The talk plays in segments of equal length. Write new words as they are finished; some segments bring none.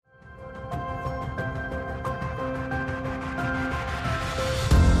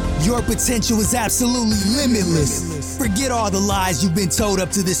Your potential is absolutely limitless. Forget all the lies you've been told up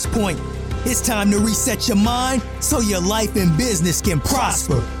to this point. It's time to reset your mind so your life and business can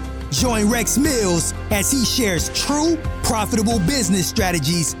prosper. Join Rex Mills as he shares true, profitable business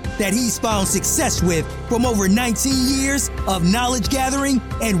strategies that he's found success with from over 19 years of knowledge gathering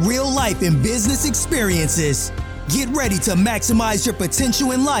and real life and business experiences. Get ready to maximize your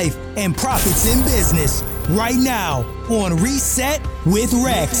potential in life and profits in business right now on Reset with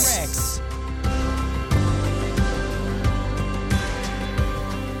Rex.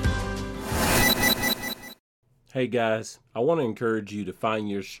 Hey guys, I want to encourage you to find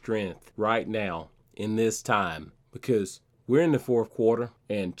your strength right now in this time, because we're in the fourth quarter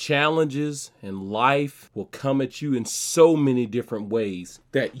and challenges and life will come at you in so many different ways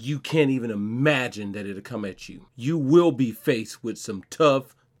that you can't even imagine that it'll come at you. You will be faced with some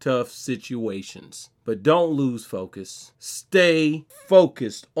tough situations, but don't lose focus. Stay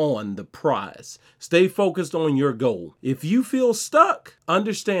focused on the prize. Stay focused on your goal. If you feel stuck,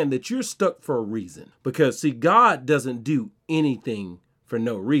 understand that you're stuck for a reason, because see, God doesn't do anything for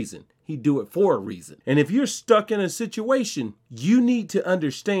no reason. He do it for a reason. And if you're stuck in a situation, you need to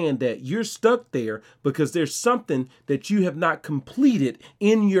understand that you're stuck there because there's something that you have not completed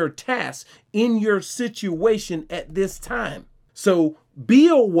in your task, in your situation at this time. So be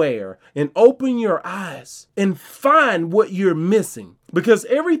aware and open your eyes and find what you're missing, because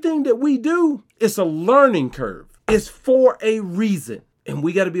everything that we do is a learning curve. It's for a reason. And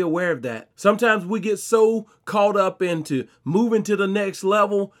we got to be aware of that. Sometimes we get so caught up into moving to the next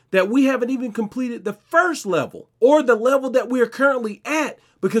level that we haven't even completed the first level or the level that we're currently at,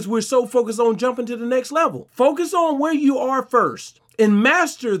 because we're so focused on jumping to the next level. Focus on where you are first and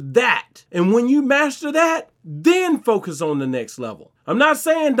master that. And when you master that, then focus on the next level. I'm not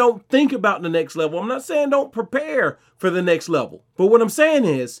saying don't think about the next level. I'm not saying don't prepare for the next level. But what I'm saying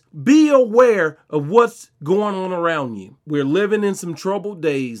is be aware of what's going on around you. We're living in some troubled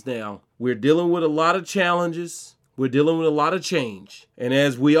days now. We're dealing with a lot of challenges. We're dealing with a lot of change. And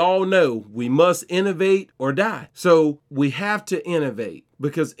as we all know, we must innovate or die. So we have to innovate,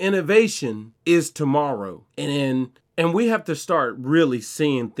 because innovation is tomorrow. And we have to start really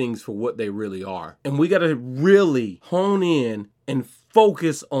seeing things for what they really are. And we got to really hone in and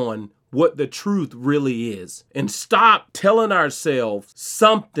focus on what the truth really is, and stop telling ourselves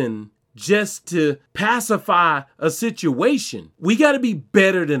something just to pacify a situation. We got to be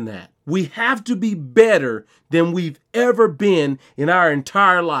better than that. We have to be better than we've ever been in our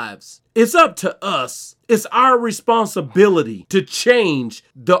entire lives. It's up to us. It's our responsibility to change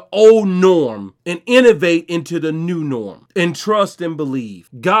the old norm and innovate into the new norm, and trust and believe.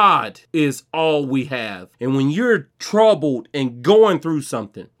 God is all we have. And when you're troubled and going through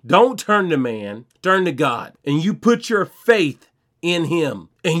something, don't turn to man, turn to God. And you put your faith in him,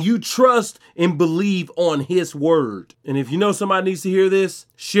 and you trust and believe on his word. And if you know somebody needs to hear this,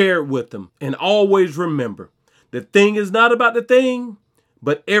 share it with them. And always remember, the thing is not about the thing,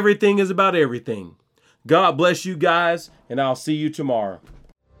 but everything is about everything. God bless you guys, and I'll see you tomorrow.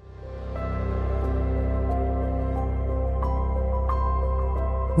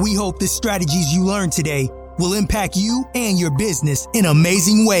 We hope the strategies you learned today will impact you and your business in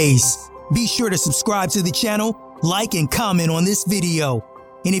amazing ways. Be sure to subscribe to the channel, like and comment on this video.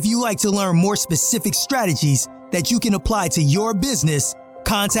 And if you like to learn more specific strategies that you can apply to your business,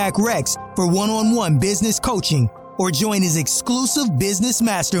 contact Rex for one-on-one business coaching or join his exclusive business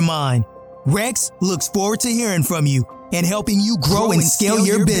mastermind. Rex looks forward to hearing from you and helping you grow and scale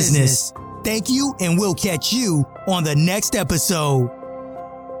your business. Thank you, and we'll catch you on the next episode.